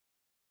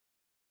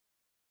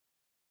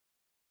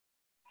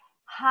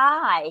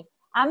Hi,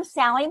 I'm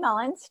Sallie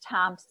Mullins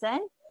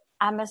Thompson.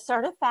 I'm a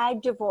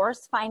certified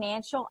divorce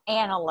financial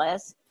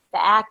analyst. The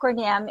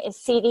acronym is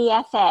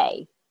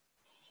CDFA.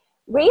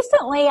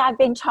 Recently, I've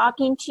been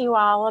talking to you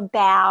all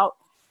about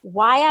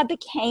why I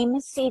became a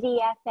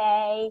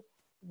CDFA,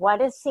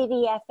 what a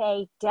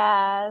CDFA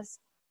does,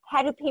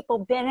 how do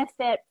people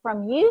benefit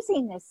from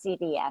using the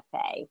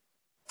CDFA.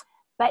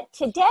 But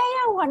today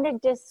I want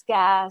to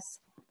discuss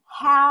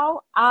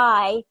how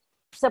I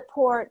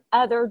support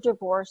other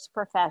divorce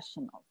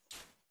professionals.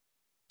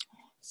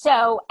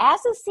 So as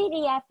a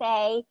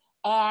CDFA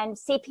and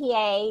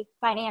CPA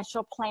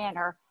financial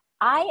planner,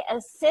 I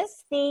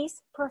assist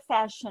these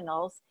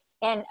professionals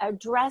in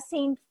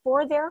addressing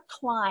for their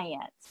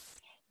clients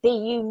the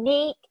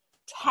unique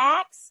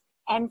tax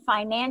and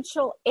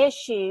financial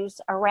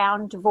issues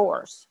around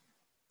divorce.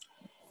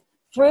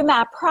 Through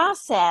my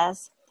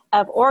process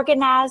of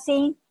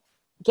organizing,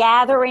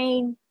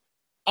 gathering,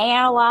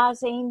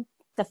 analyzing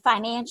the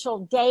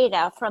financial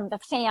data from the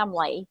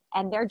family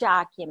and their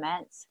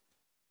documents,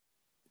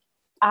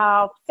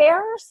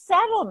 fairer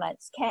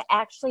settlements can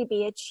actually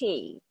be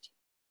achieved.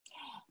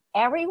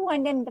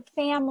 Everyone in the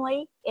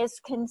family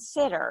is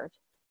considered,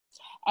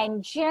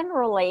 and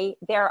generally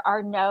there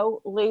are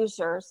no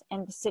losers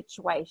in the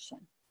situation.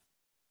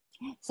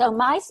 So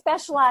my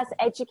specialized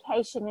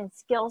education and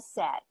skill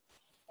set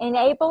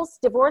enables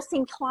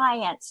divorcing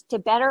clients to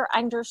better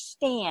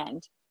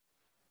understand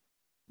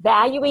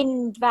valuing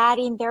and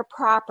dividing their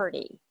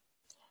property,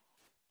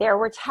 their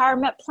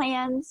retirement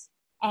plans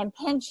and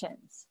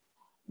pensions,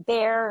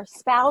 their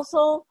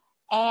spousal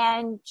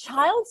and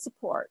child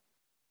support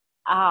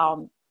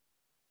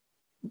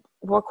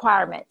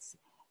requirements,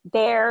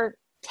 their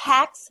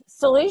tax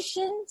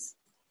solutions,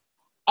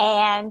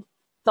 and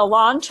the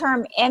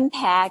long-term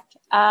impact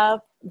of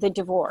the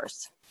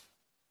divorce.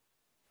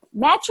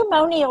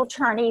 Matrimonial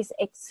attorneys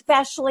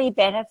especially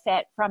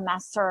benefit from my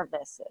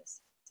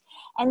services.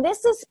 And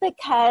this is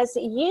because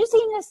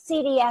using a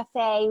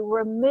CDFA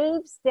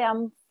removes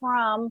them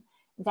from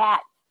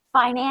that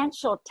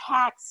financial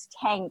tax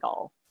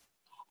tangle,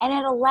 and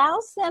it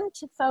allows them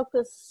to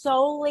focus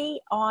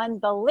solely on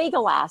the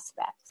legal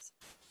aspects.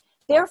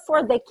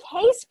 Therefore, the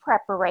case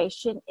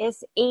preparation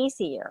is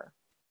easier.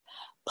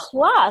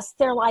 Plus,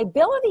 their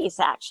liability is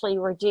actually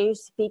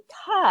reduced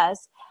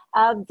because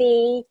of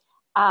the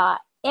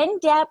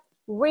in-depth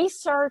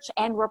research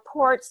and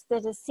reports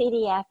that a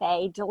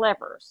CDFA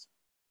delivers.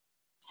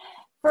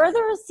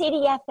 Further, a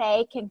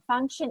CDFA can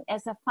function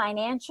as a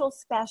financial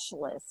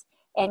specialist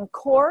in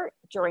court,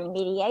 during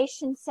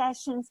mediation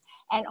sessions,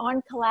 and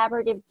on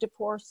collaborative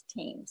divorce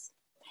teams.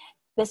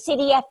 The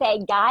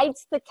CDFA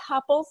guides the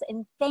couples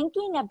in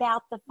thinking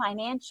about the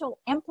financial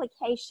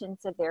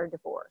implications of their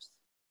divorce.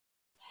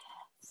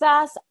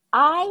 Thus,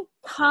 I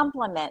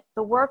complement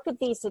the work of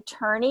these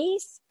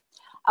attorneys,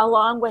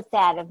 along with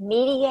that of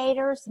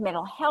mediators,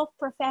 mental health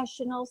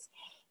professionals,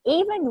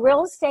 even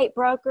real estate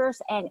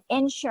brokers and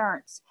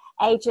insurance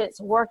agents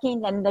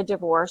working in the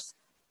divorce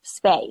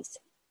space.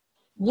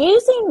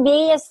 Using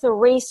me as the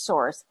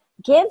resource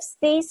gives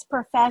these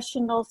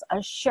professionals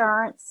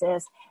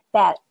assurances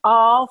that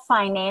all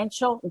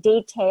financial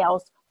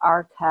details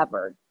are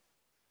covered.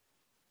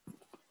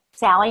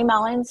 Sallie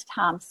Mullins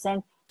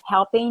Thompson,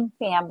 helping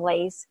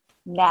families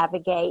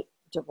navigate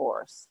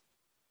divorce.